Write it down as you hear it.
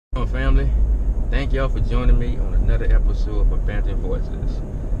family? Thank y'all for joining me on another episode of Abandoned Voices.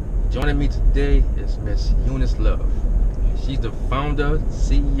 Joining me today is Miss Eunice Love. She's the founder,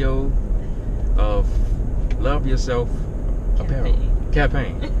 CEO of L.Y.S Apparel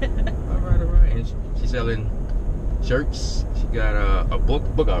campaign. All right. And she's selling shirts. She got a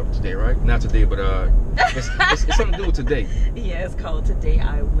book out today, right? Not today, but it's something to do with today. Yeah, it's called Today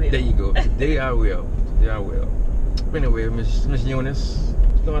I Will. There you go. Today I will. Today I will. But anyway, Miss Eunice,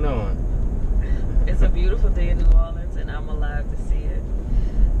 what's going on? It's a beautiful day in New Orleans, and I'm alive to see it.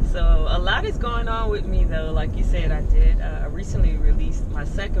 So a lot is going on with me, though. Like you said, I recently released my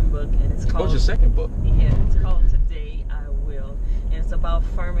second book, and it's called... Oh, it's your second book? Yeah, it's called Today I Will. And it's about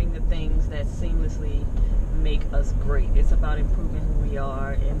affirming the things that seamlessly make us great. It's about improving who we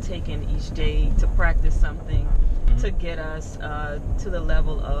are and taking each day to practice something to get us to the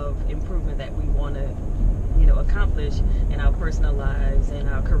level of improvement that we want to, accomplish in our personal lives and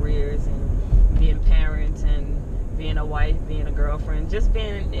our careers, and being parents and being a wife, being a girlfriend, just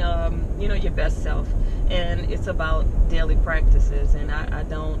being, your best self. And it's about daily practices. And I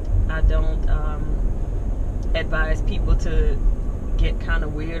don't advise people to get kind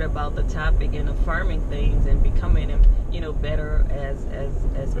of weird about the topic and affirming things and becoming, better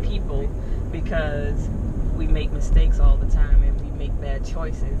as people, because we make mistakes all the time and we make bad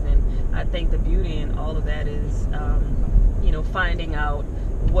choices. And I think the beauty in all of that is, finding out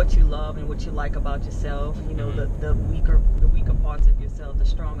what you love and what you like about yourself, the weaker parts of yourself, the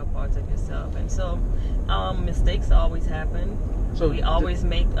stronger parts of yourself. And so mistakes always happen. So we always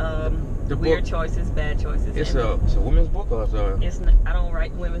make weird choices, bad choices. It's a women's book, or it's not, I don't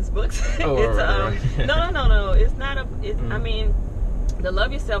write women's books. Oh, it's right. No. It's not a. I mean, the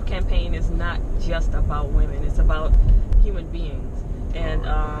Love Yourself campaign is not just about women. It's about human beings. And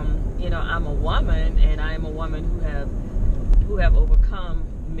I'm a woman, and I am a woman who have overcome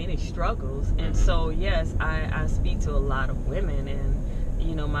many struggles. And so yes, I speak to a lot of women,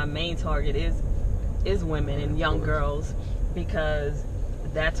 and my main target is women and young girls, because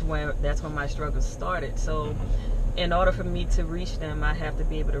that's when my struggles started. So in order for me to reach them, I have to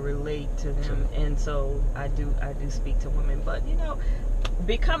be able to relate to them. And so I do speak to women. But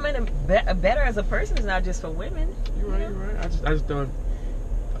becoming better as a person is not just for women. You're right. I just don't.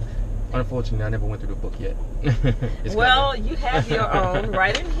 Unfortunately, I never went through the book yet. Well, you have your own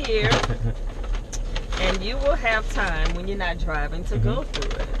right in here, and you will have time when you're not driving to go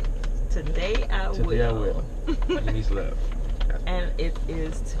through it. Today I will. Eunice Love. And it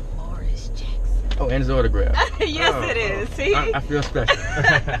is to Morris Jackson. Oh, and it's autographed. Yes, it is. See? I feel special.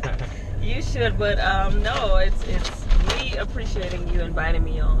 You should, but no, it's me appreciating you inviting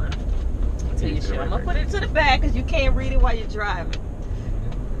me on to your show. I'm gonna put it to the back because you can't read it while you're driving,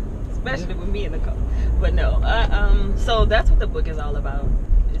 especially with me in the car. But no, so that's what the book is all about.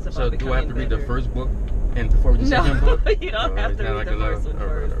 It's about becoming do I have to read better. the first book and before the second book? You don't have to read the first one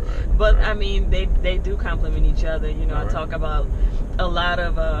first. Right. But I mean, they do complement each other. I talk about a lot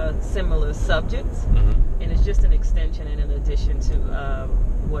of similar subjects, and it's just an extension and an addition to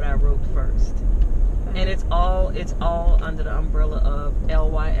what I wrote first. And it's all under the umbrella of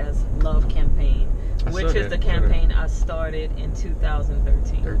L.Y.S Love Campaign, which is the campaign I started in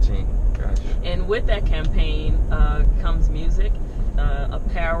 2013. Gotcha. And with that campaign comes music,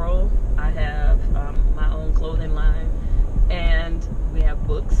 apparel. I have my own clothing line, and we have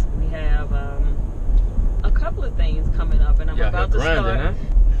books. We have a couple of things coming up, and I'm about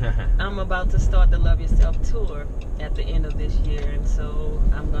to start the Love Yourself tour at the end of this year. And so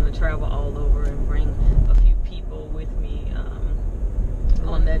I'm going to travel all over and bring a few people with me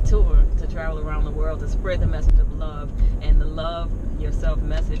on that tour to travel around the world to spread the message of love. And the Love Yourself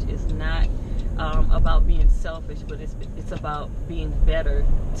message is not about being selfish, but it's about being better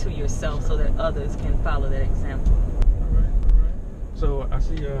to yourself so that others can follow that example. All right. So I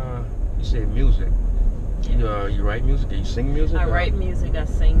see you say music. Yeah. You write music? You sing music? I write music, I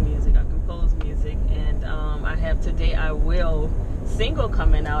sing music, I compose music, and I have Today I Will single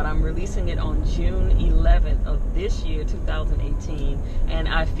coming out. I'm releasing it on June 11th of this year, 2018, and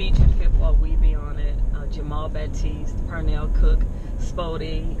I featured Fitwell Weeby on it, Jamal Baptiste, Pernell Cook,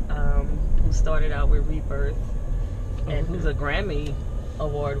 Spody, who started out with Rebirth, and who's a Grammy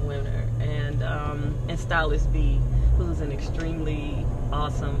Award winner, and Stylist B, who's an extremely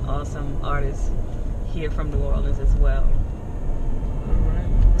awesome artist here from New Orleans as well.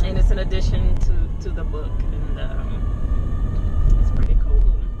 And it's an addition to the book, and it's pretty cool.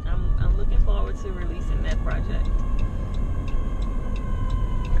 I'm looking forward to releasing that project.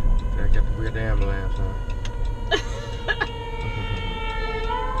 I got to wear the ambulance, huh?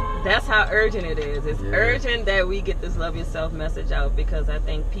 That's how how urgent it is. It's urgent that we get this love yourself message out, because I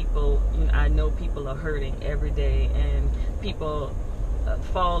think people, I know people are hurting every day, and people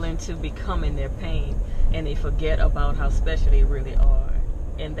fall into becoming their pain, and they forget about how special they really are,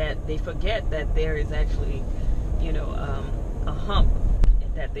 and that they forget that there is actually, a hump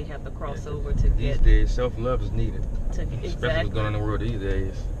that they have to cross over to these get. days, self-love is needed. Exactly. Especially what's going on in the world these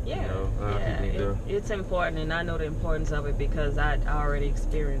days. It's important, and I know the importance of it because I already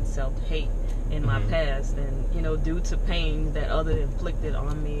experienced self-hate in my past, and due to pain that others inflicted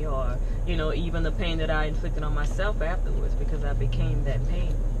on me, or even the pain that I inflicted on myself afterwards, because I became that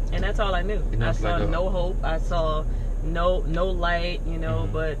pain, and that's all I knew. I saw no hope. I saw no light.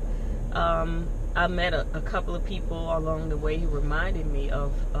 But I met a couple of people along the way who reminded me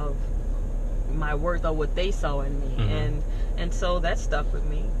of my worth, or what they saw in me, and so that stuck with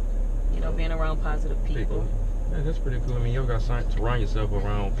me. Being around positive people. Yeah, that's pretty cool. I mean, you got to surround yourself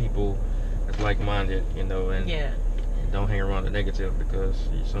around people that's like-minded, and don't hang around the negative, because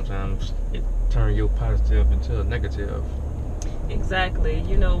sometimes it turns your positive into a negative. Exactly.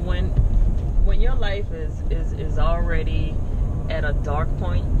 When your life is already at a dark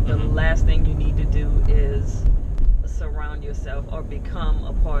point, the last thing you need to do is surround yourself or become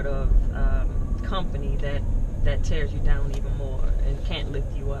a part of company that tears you down even more and can't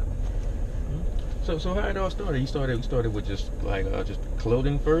lift you up. So how it all started? You started with just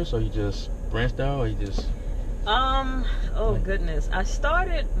clothing first, or you just branched out, or you just goodness. I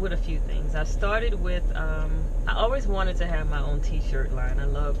started with a few things. I started with I always wanted to have my own t-shirt line. I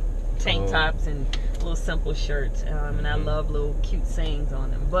love tank tops and little simple shirts, and I love little cute sayings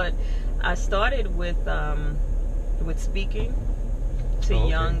on them. But I started with speaking to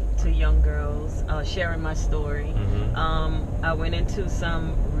young girls, sharing my story. I went into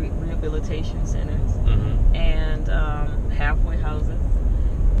some rehabilitation centers and halfway houses,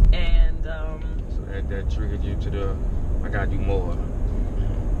 and so that triggered you to I gotta do more.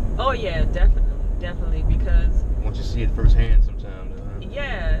 Oh yeah, definitely, because once you see it firsthand, sometimes.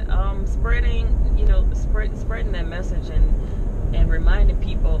 Spreading that message and reminding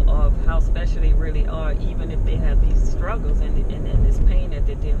people of how special they really are, even if they have these struggles and this pain that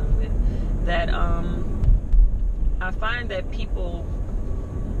they're dealing with. That I find that people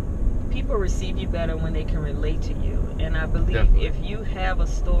receive you better when they can relate to you, and I believe if you have a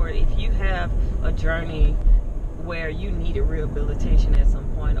story, if you have a journey where you needed rehabilitation at some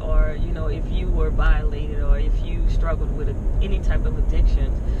point, or if you were violated, or if you struggled with any type of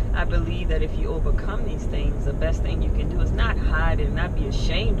addiction, I believe that if you overcome these things, the best thing you can do is not hide and not be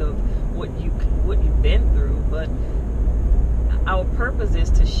ashamed of what you've been through, but our purpose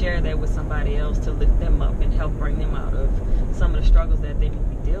is to share that with somebody else, to lift them up and help bring them out of some of the struggles that they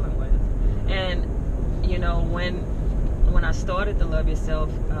may be dealing with. And when I started the Love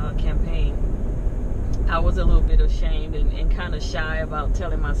Yourself campaign, I was a little bit ashamed and kind of shy about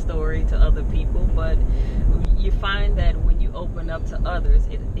telling my story to other people, but you find that when you open up to others,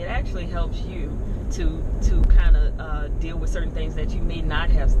 it actually helps you to kind of deal with certain things that you may not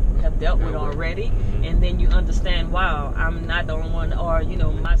have dealt with already, and then you understand, wow, I'm not the only one, or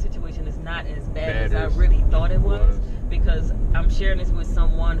my situation is not as bad as I really thought it was, because I'm sharing this with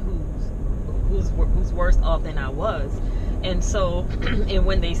someone who's worse off than I was. And so, and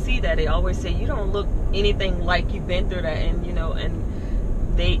when they see that, they always say, you don't look anything like you've been through that. And, and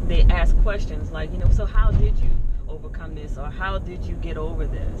they ask questions like, so how did you overcome this? Or how did you get over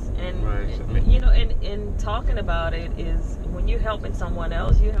this? And, and talking about it is, when you're helping someone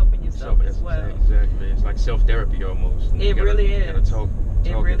else, you're helping yourself as well. Exactly. It's like self-therapy almost. It really is. You gotta talk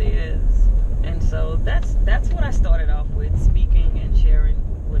it really is. And so that's what I started off with, speaking and sharing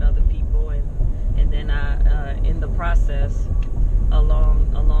with other people. And then in the process,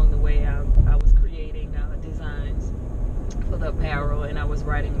 along the way, I was creating designs for the apparel, and I was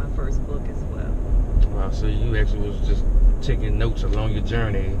writing my first book as well. Wow, so you actually was just taking notes along your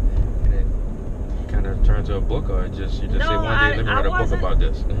journey, and it kind of turned to a book, or you just say one day, let me write a book about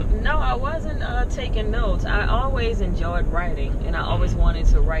this? No, I wasn't taking notes. I always enjoyed writing, and I always wanted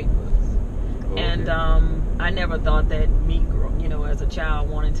to write books. Okay. And I never thought that me, as a child,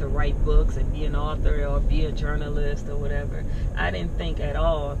 wanting to write books and be an author or be a journalist or whatever. I didn't think at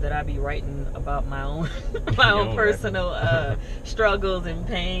all that I'd be writing about my own personal struggles and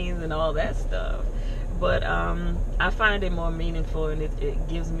pains and all that stuff. But I find it more meaningful, and it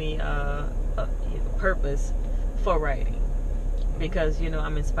gives me a purpose for writing, because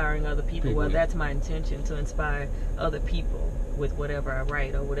I'm inspiring other people. Well, that's my intention, to inspire other people with whatever I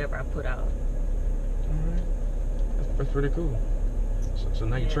write or whatever I put out. That's pretty cool. So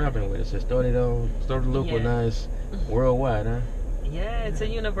now you're traveling with us. It started local, now it's worldwide, huh? Yeah, it's a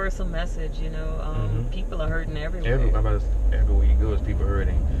universal message, you know. People are hurting everywhere. Everywhere you go, is people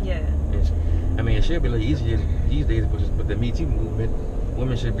hurting. Yeah. I mean, it should be a little easier these days, but the Me Too movement,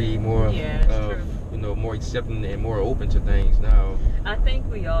 women should be more, true. more accepting and more open to things now. I think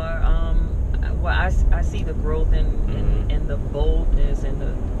we are. Well, I see the growth in the boldness and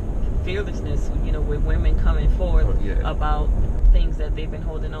the fearlessness, you know, with women coming forth about things that they've been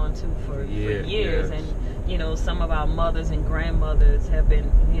holding on to for years. Yes. And, you know, some of our mothers and grandmothers have been,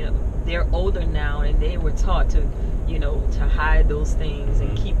 you know, they're older now and they were taught to, you know, to hide those things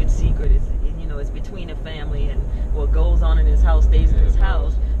and keep it secret. It's between the family, and what goes on in this house stays in this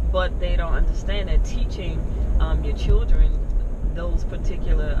house. But they don't understand that teaching your children those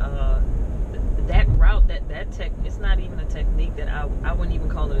particular that route, that tech, it's not even a technique that I wouldn't even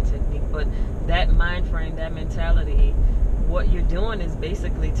call it a technique, but that mind frame, that mentality, what you're doing is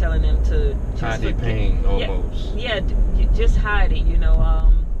basically telling them to just hide their pain almost. Yeah, you just hide it, you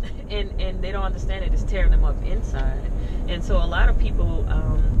know, and they don't understand it. It's tearing them up inside. And so a lot of people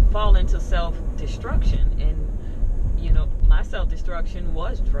fall into self-destruction, and you know, my self-destruction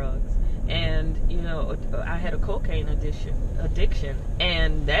was drugs, and you know, I had a cocaine addiction,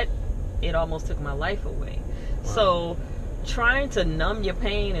 and that it almost took my life away. Wow. So trying to numb your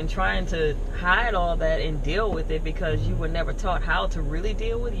pain and trying to hide all that and deal with it, because you were never taught how to really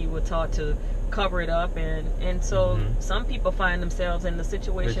deal with it. You were taught to cover it up, and so some people find themselves in the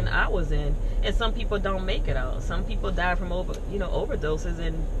situation I was in, and some people don't make it out. Some people die from overdoses,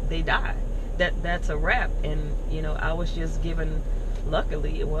 and they die. That's a wrap. And you know, I was just given,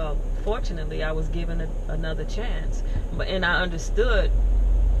 fortunately I was given another chance, and I understood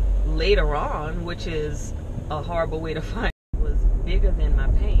later on, which is a horrible way to find it, was bigger than my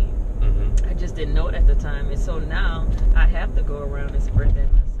pain. I just didn't know it at the time, and so now I have to go around and spread that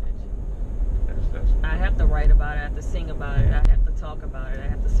message. I have to write about it, I have to sing about it, I have to talk about it, I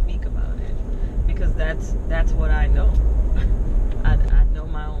have to speak about it, because that's what I know. I know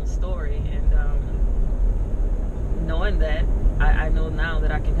my own story, and knowing that, I know now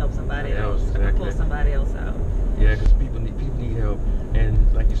that I can help somebody else. Exactly. I can pull somebody else out. Yeah, because people need help,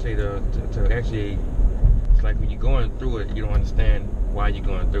 and like you say, to actually, it's like when you're going through it, you don't understand why you're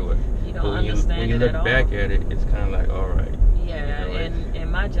going through it. You don't understand it at all. When you look back at it, it's kind of like, all right. Yeah, you know,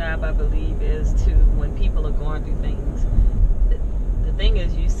 and my job, I believe, is to, when people are going through things, the thing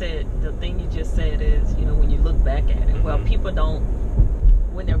is, the thing you just said is, you know, when you look back at it, well, people don't,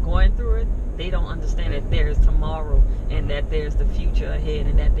 when they're going through it, they don't understand that there's tomorrow, and that there's the future ahead,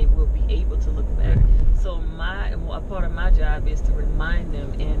 and that they will be able to look back. So a part of my job is to remind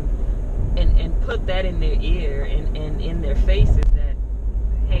them and put that in their ear and in their faces that,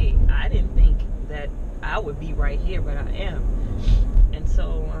 hey, I didn't think that I would be right here, but I am. And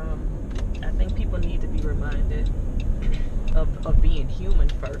so I think people need to be reminded of being human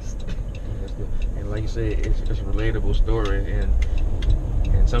first. That's good. And like you say, it's a relatable story,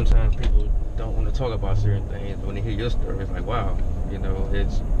 and sometimes people don't want to talk about certain things, but when they hear your story, it's like, wow, you know,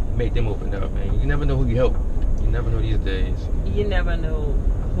 it's make them open up, and you never know who you help. You never know these days. You never know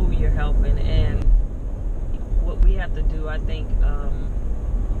who you're helping, and what we have to do, I think,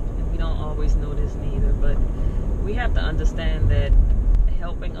 and we don't always know this neither, but we have to understand that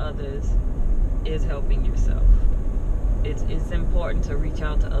helping others is helping yourself. It's important to reach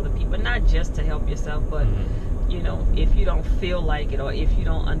out to other people, not just to help yourself, but you know, if you don't feel like it, or if you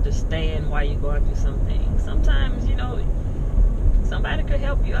don't understand why you're going through something, sometimes, you know, somebody could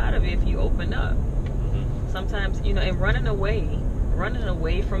help you out of it if you open up. Sometimes, you know, and running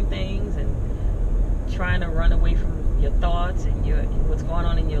away from things and trying to run away from your thoughts and what's going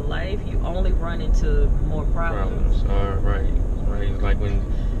on in your life, you only run into more problems. Right. It's like when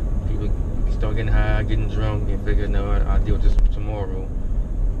people start getting high, getting drunk, and figure, no, I'll deal with this tomorrow.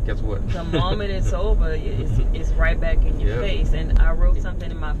 Guess what? The moment it's over, it's right back in your face. And I wrote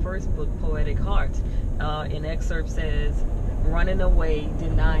something in my first book, Poetic Hearts. An excerpt says, running away,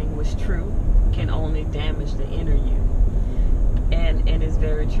 denying what's true, can only damage the inner you. And it's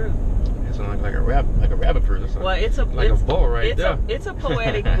very true. It sounds like a rabbit first or something. Well, it's a ball right there. It's a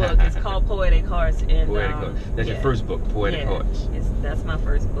poetic book. It's called Poetic Hearts. And Poetic Hearts. That's your first book, Poetic Hearts. That's my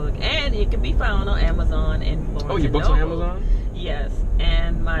first book, and it can be found on Amazon and Barnes & Noble. Oh, your book's on Amazon? Yes,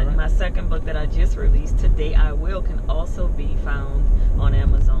 and my second book that I just released, Today I Will, can also be found on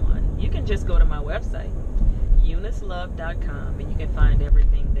Amazon. You can just go to my website, uniselove.com, and you can find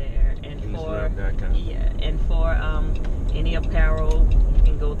everything there. And for any apparel, you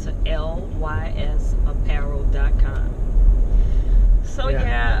can go to L.Y.S. Apparel.com. So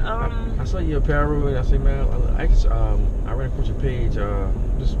I saw your apparel, and I said, man, I ran across your page. I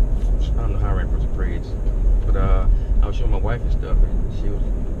don't know how I ran across your page, but I was showing my wife and stuff, and she was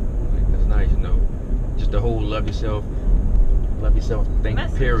like, "That's nice, you know." Just the whole love yourself thing.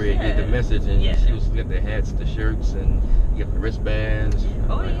 Message, Period. yeah. The message, and Yeah. she was getting the hats, the shirts, and you got the wristbands.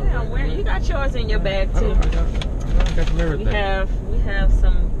 Oh I'm like, yeah, okay, where you got yours in your bag too? I got some everything. We have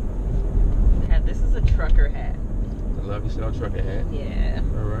some. This is a trucker hat. The love yourself trucker hat. Yeah.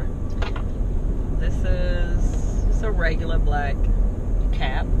 All right. This is just a regular black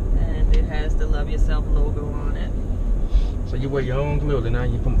cap, and it has the Love Yourself logo on it. So you wear your own clothing now.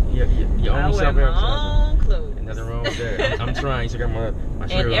 Your I own wear self my advertising. own clothes. Nothing wrong with that. I'm trying. So I got my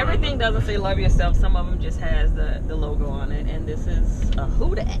shirt And on. everything doesn't say Love Yourself. Some of them just has the logo on it. And this is a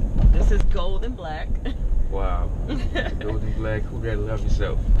Who Dat. This is gold and black. Wow. Gold and black. Who that? Love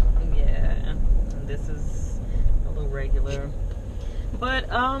yourself. Yeah. And this is a little regular. But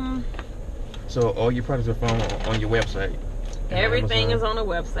So all your products are found on your website. everything Amazon? is on the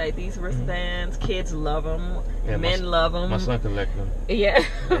website. These wristbands, kids love them. Yeah, Men love them. My son collect them. Yeah.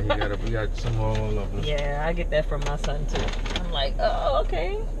 Yeah, we got some all of them. Yeah, I get that from my son too. I'm like, oh,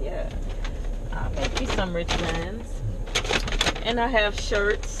 okay, yeah. I'll make you some wristbands. And I have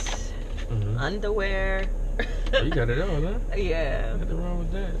shirts, underwear. Oh, you got it all, huh? Yeah. Nothing wrong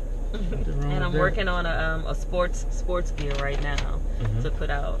with that. Nothing wrong And with I'm that. working on a sports gear right now to put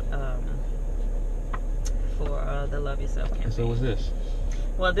out for the Love Yourself campaign. And so what's this?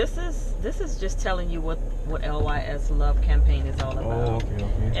 Well, this is just telling you what L.Y.S. Love campaign is all about. Oh, okay.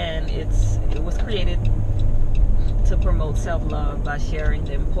 And it was created to promote self-love by sharing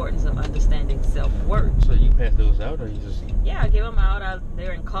the importance of understanding self-worth. So you pass those out, or you just? Yeah, I give them out.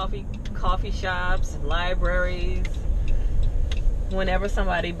 They're in coffee shops, libraries. Whenever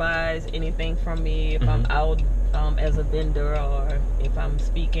somebody buys anything from me, if I'm out as a vendor, or if I'm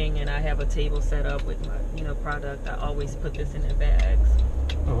speaking and I have a table set up with my product, I always put this in their bags.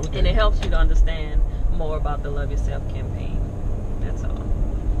 Oh, okay. And it helps you to understand more about the Love Yourself campaign. That's all.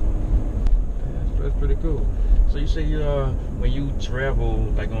 That's pretty cool. So you say when you travel,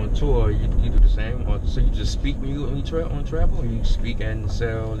 like on tour, you do the same? Or so you just speak when you on travel, or you speak and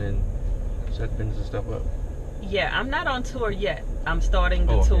sell and set things and stuff up? Yeah, I'm not on tour yet. I'm starting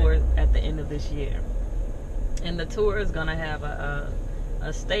the tour at the end of this year. And the tour is going to have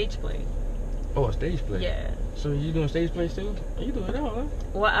a stage play. Oh, a stage play? Yeah. So you doing stage plays too? You doing it all, huh?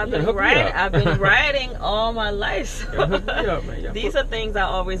 Well, I've been writing all my life. So hook me up, man. These are things I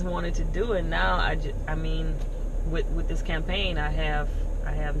always wanted to do, and now with this campaign, I have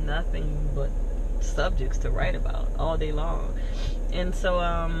nothing but subjects to write about all day long, and so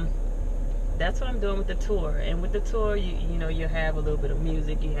that's what I'm doing with the tour. And with the tour, you have a little bit of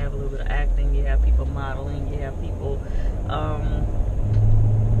music, you have a little bit of acting, you have people modeling, you have people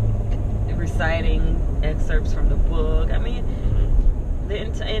reciting excerpts from the book. I mean,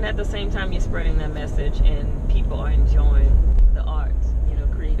 and at the same time, you're spreading that message, and people are enjoying the arts,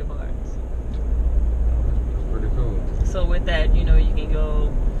 creative arts. That's pretty cool. So with that, you can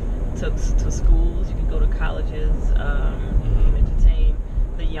go to schools, you can go to colleges, you can entertain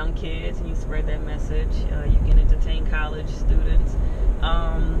the young kids, and you spread that message. You can entertain college students,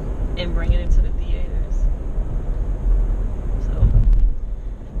 and bring it into the theaters. So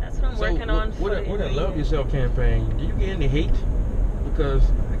that's what I'm working on. What a Love Yourself campaign? Do you get any hate? Because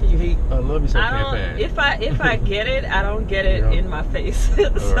how can you hate a Love Yourself campaign? If I get it, I don't get it in my face.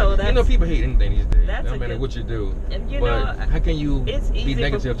 So that's, people hate anything these days. That's no matter what you do. And but how can you be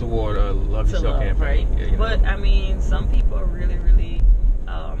negative toward a Love Yourself campaign? Right? Yeah, but I mean, some people are really, really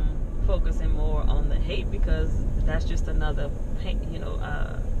focusing more on the hate, because that's just another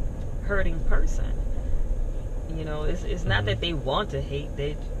hurting person. It's not that they want to hate.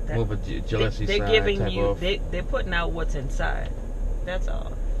 More of a jealousy they're side giving type you. of... They're putting out what's inside. That's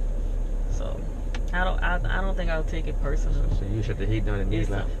all. So I don't think I'll take it personally. So you shut the hate down and be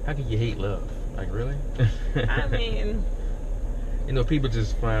like, how can you hate love? Like, really? I mean, people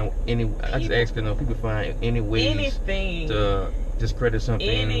just find I just ask, people find any ways to discredit something,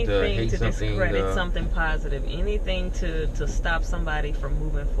 to hate something, discredit something positive, anything to stop somebody from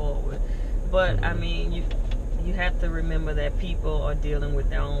moving forward. But I mean, you have to remember that people are dealing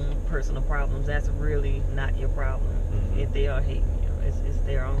with their own personal problems. That's really not your problem. If they are hating you, it's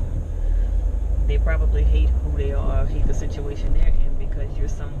their own. They probably hate who they are, hate the situation they're in, because you're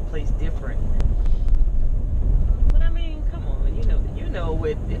someplace different. But I mean, come on,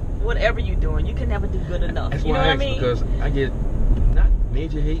 with whatever you're doing, you can never do good enough. That's you know why what I mean? Because I get not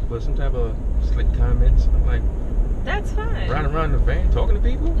major hate, but some type of slick comments. I'm like, that's fine. Riding around the van talking to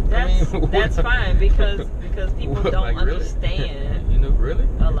people. That's fine, because people don't like, understand. Really? Really?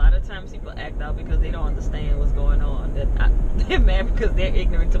 A lot of times people act out because they don't understand what's going on. They're mad because they're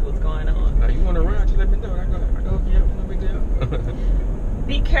ignorant to what's going on. Now, you want to ride, just let me know. I go hook you up, no big deal.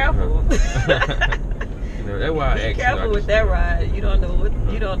 Be careful. You know, that's why I asked. Be careful with that ride. You don't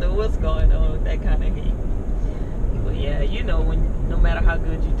know what's going on with that kind of heat. But yeah, you know, no matter how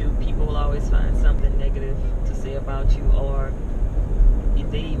good you do, people will always find something negative to say about you, or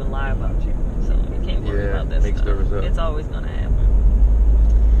they even lie about you. So you can't worry about that stuff. It's always gonna happen.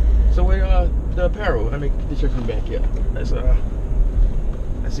 So the apparel. Let me get the shirt from back here. Let's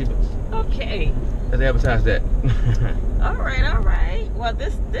see what's. Okay. Let's advertise that. All right. Well,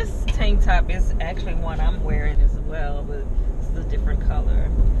 this tank top is actually one I'm wearing as well, but it's a different color.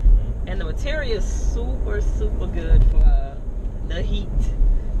 And the material is super, super good for the heat.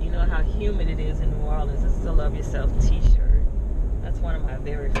 You know how humid it is in New Orleans. This is a Love Yourself t-shirt. That's one of my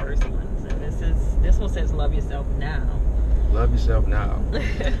very first ones. And this one says Love Yourself Now. Love Yourself Now.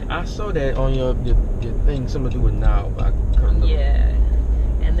 I saw that on your thing, something to do with now. Yeah.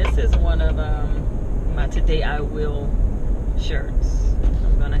 And this is one of my Today I Will shirts.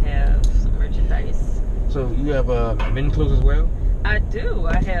 I'm gonna have some merchandise. So you have men clothes as well? I do.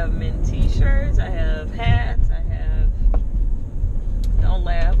 I have men t-shirts, I have hats, I have, don't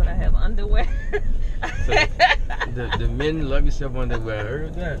laugh, but I have underwear. So the men Love Yourself underwear. I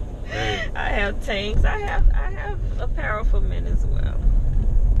heard that. Hey. I have tanks. I have apparel for men as well,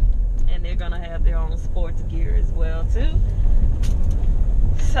 and they're gonna have their own sports gear as well too.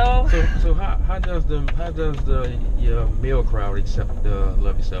 So how does your male crowd accept the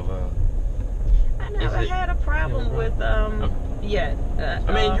Love Yourself? I never had a problem with yet.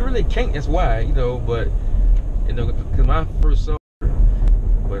 I mean, you really can't. That's why, you know. But you know, because when I first saw her,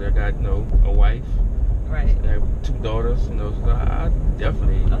 but I got a wife. Right. I have 2 daughters. You know, so I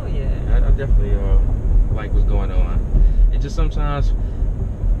definitely. Oh yeah. I definitely like what's going on. It just sometimes.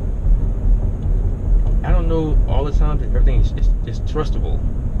 I don't know all the time that everything is trustable.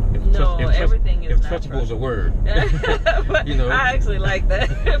 Everything is if not trustable is a word. You know, I actually like that.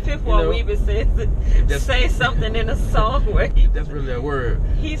 Fifth Wall Weaver says say something in a song where that's really a word.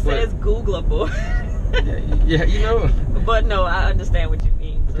 He says Googleable. yeah, you know. But no, I understand what you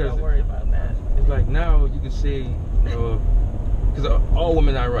mean. So don't worry about that. It's like now you can say, because all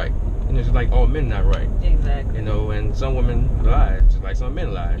women are right. And it's like all men not right. Exactly. You know, and some women lie, just like some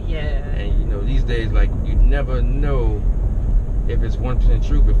men lie. Yeah. And you know, these days, like, you never know if it's 1%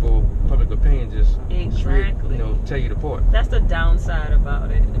 true before public opinion just straight, tell you the part. That's the downside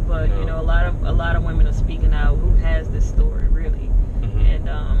about it. But you know, a lot of women are speaking out who has this story really, and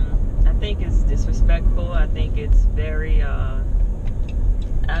I think it's disrespectful. I think it's very I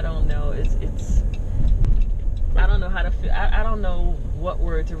don't know. It's I don't know how to feel. I don't know what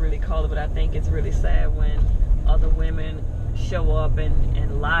word to really call it, but I think it's really sad when other women show up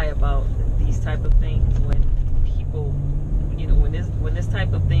and lie about these type of things when people, you know, when this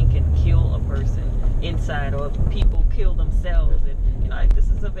type of thing can kill a person inside, or people kill themselves. And you know, like, this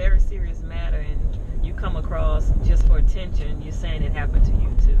is a very serious matter, and you come across just for attention, you're saying it happened to you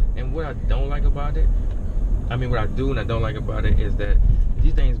too. And what I don't like about it, I mean, what I do and I don't like about it is that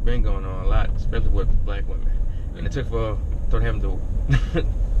these things been going on a lot, especially with black women. And it took for having the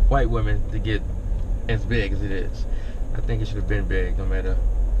white women to get as big as it is. I think it should have been big, no matter,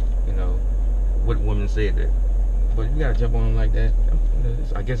 you know, what women said it. But you gotta jump on like that.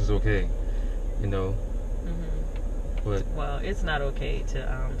 I guess it's okay, you know. But well, it's not okay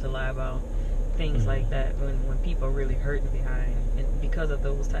to lie about things like that when people are really hurting behind because of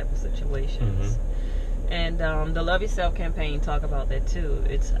those type of situations. And the Love Yourself campaign talk about that too.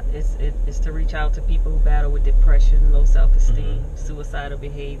 It's to reach out to people who battle with depression, low self-esteem, suicidal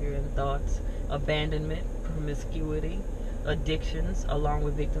behavior and thoughts, abandonment, promiscuity, addictions, along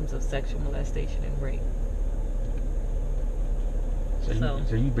with victims of sexual molestation and rape.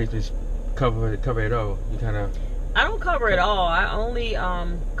 So you basically cover it all. You kind of. I don't cover it all. I only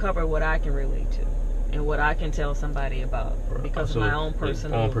cover what I can relate to and what I can tell somebody about because of my own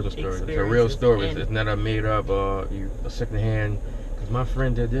personal experiences. It's a real story. It's not a made up or a second hand. Because my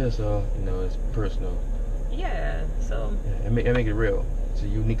friend did this, you know, it's personal. Yeah. So. Yeah, it make it real. It's a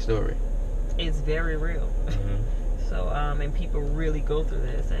unique story. It's very real. So and people really go through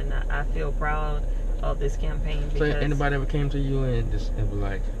this, and I feel proud of this campaign. So anybody ever came to you and was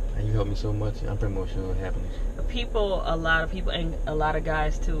like, you helped me so much, I'm pretty much sure it happens. A lot of people, and a lot of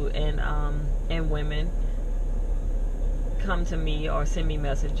guys too, and women come to me or send me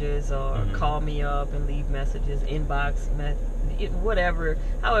messages or call me up and leave messages, inbox, whatever,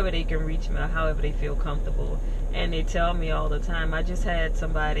 however they can reach me, however they feel comfortable. And they tell me all the time. I just had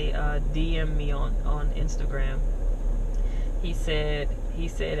somebody DM me on Instagram. He said, he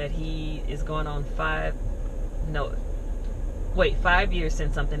said that he is going on 5 years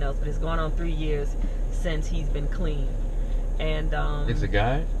since something else, but it's going on 3 years since he's been clean. And it's a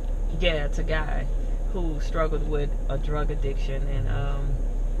guy? Yeah, it's a guy who struggled with a drug addiction,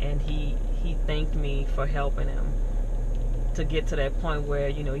 and he thanked me for helping him to get to that point where,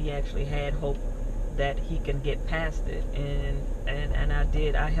 you know, he actually had hope that he can get past it, and I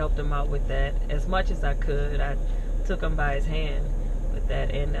did. I helped him out with that as much as I could. I took him by his hand with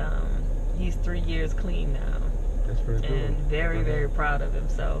that, and he's 3 years clean now. That's pretty cool. And very, very proud of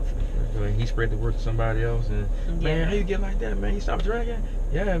himself. He spread the word to somebody else, and man, how you get like that, man? You stop drinking?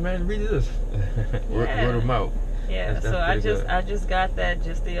 Yeah, man, read this. Word of mouth. Yeah, that's so I good. just got that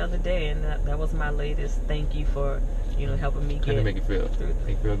just the other day, and that was my latest thank you for, you know, helping me get. How did it make you feel?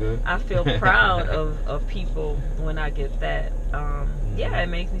 Make you feel good? I feel proud of people when I get that. Yeah, it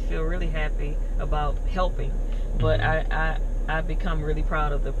makes me feel really happy about helping, but I become really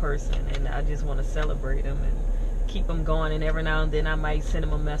proud of the person, and I just want to celebrate them and keep them going. And every now and then I might send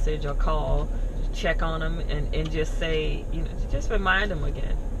them a message or call, check on them, and just say, you know, just remind them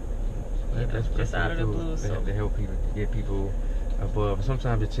again. That's just out of the blue. So to help people, to get people above.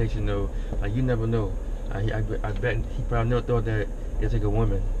 Sometimes it takes, you know, like you never know. I bet he probably never thought that it'd take a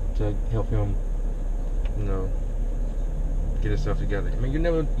woman to help him, you know, get himself together. I mean, you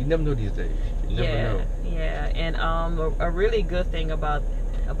never know these days. You never know. Yeah, and a really good thing about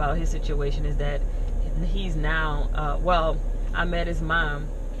his situation is that he's now, well, I met his mom,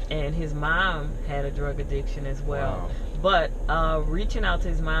 and his mom had a drug addiction as well. Wow. But reaching out to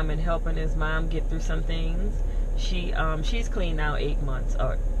his mom and helping his mom get through some things, she's clean now 8 months,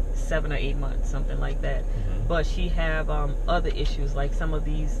 or 7 or 8 months, something like that. But she have other issues, like some of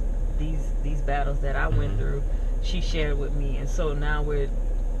these battles that I went through, she shared with me, and so now we're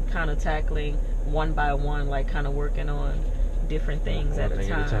kind of tackling one by one, like kind of working on different things at a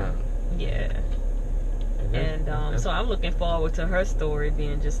time. Yeah. And so I'm looking forward to her story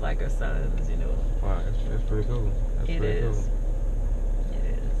being just like her son's, you know. Wow, that's pretty cool. It is.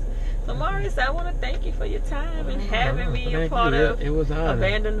 So Maurice, I want to thank you for your time and having me a part of it was an honor.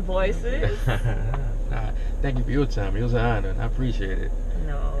 Abandoned Voices. Thank you for your time. It was an honor, and I appreciate it.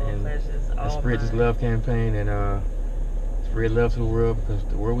 No, pleasure's all mine. Spread this love campaign and spread love to the world, because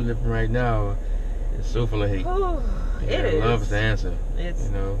the world we live in right now is so full of hate. Ooh, it is. Love is the answer. It's,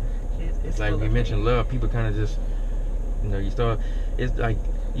 you know, it's like we mentioned love. People kind of just, you know, it's like,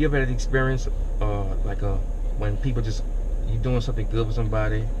 you ever had an experience when people just, you doing something good for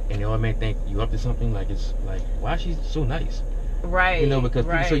somebody and they all may think you up to something, like it's like, why is she so nice? Right. You know, because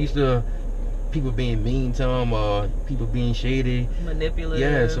people so used to people being mean to them or people being shady, manipulative.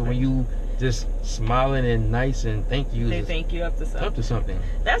 Yeah, so when you just smiling and nice and thank you, they think you up to something.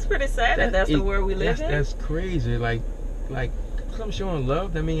 That's pretty sad. That's the world we live in. That's crazy. Like I'm showing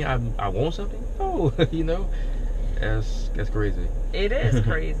love. I mean, I want something. Oh, you know, that's crazy. It is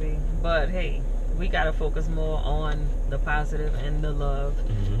crazy, but hey, we gotta focus more on the positive and the love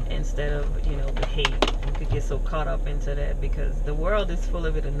instead of, you know, the hate. We could get so caught up into that because the world is full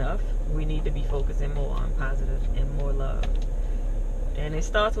of it enough. We need to be focusing more on positive and more love. And it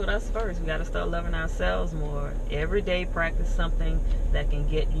starts with us first. We gotta start loving ourselves more. Every day, practice something that can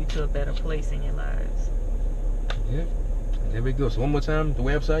get you to a better place in your lives. Yeah, and there we go. So one more time, the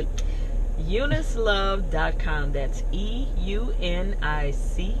website. uniselove.com. That's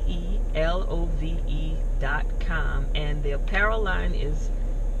EUNICELOVE.com. And the apparel line is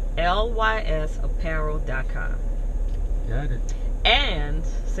L.Y.S. Apparel.com. Got it. And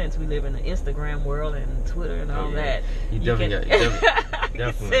since we live in the Instagram world and Twitter and all that, you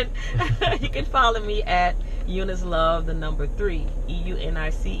can follow me at Eunice Love, the number 3,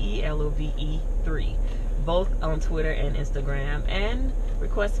 EUNICELOVE 3, both on Twitter and Instagram, and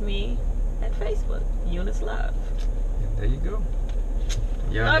request me at Facebook, Eunice Love. And there you go.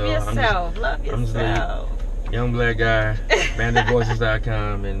 Love yourself. Love yourself. Young black guy,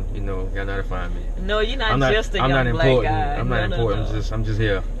 abandonedvoices.com, and you know, y'all know how to find me. No, you're not just a young black guy. I'm not important. No. I'm just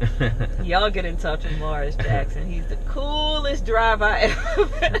here. Y'all get in touch with Maurice Jackson. He's the coolest driver I ever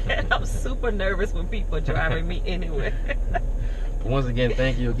met. I'm super nervous when people are driving me anywhere. Once again,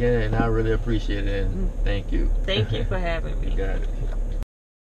 thank you again, and I really appreciate it. And thank you. Thank you for having me. You got it.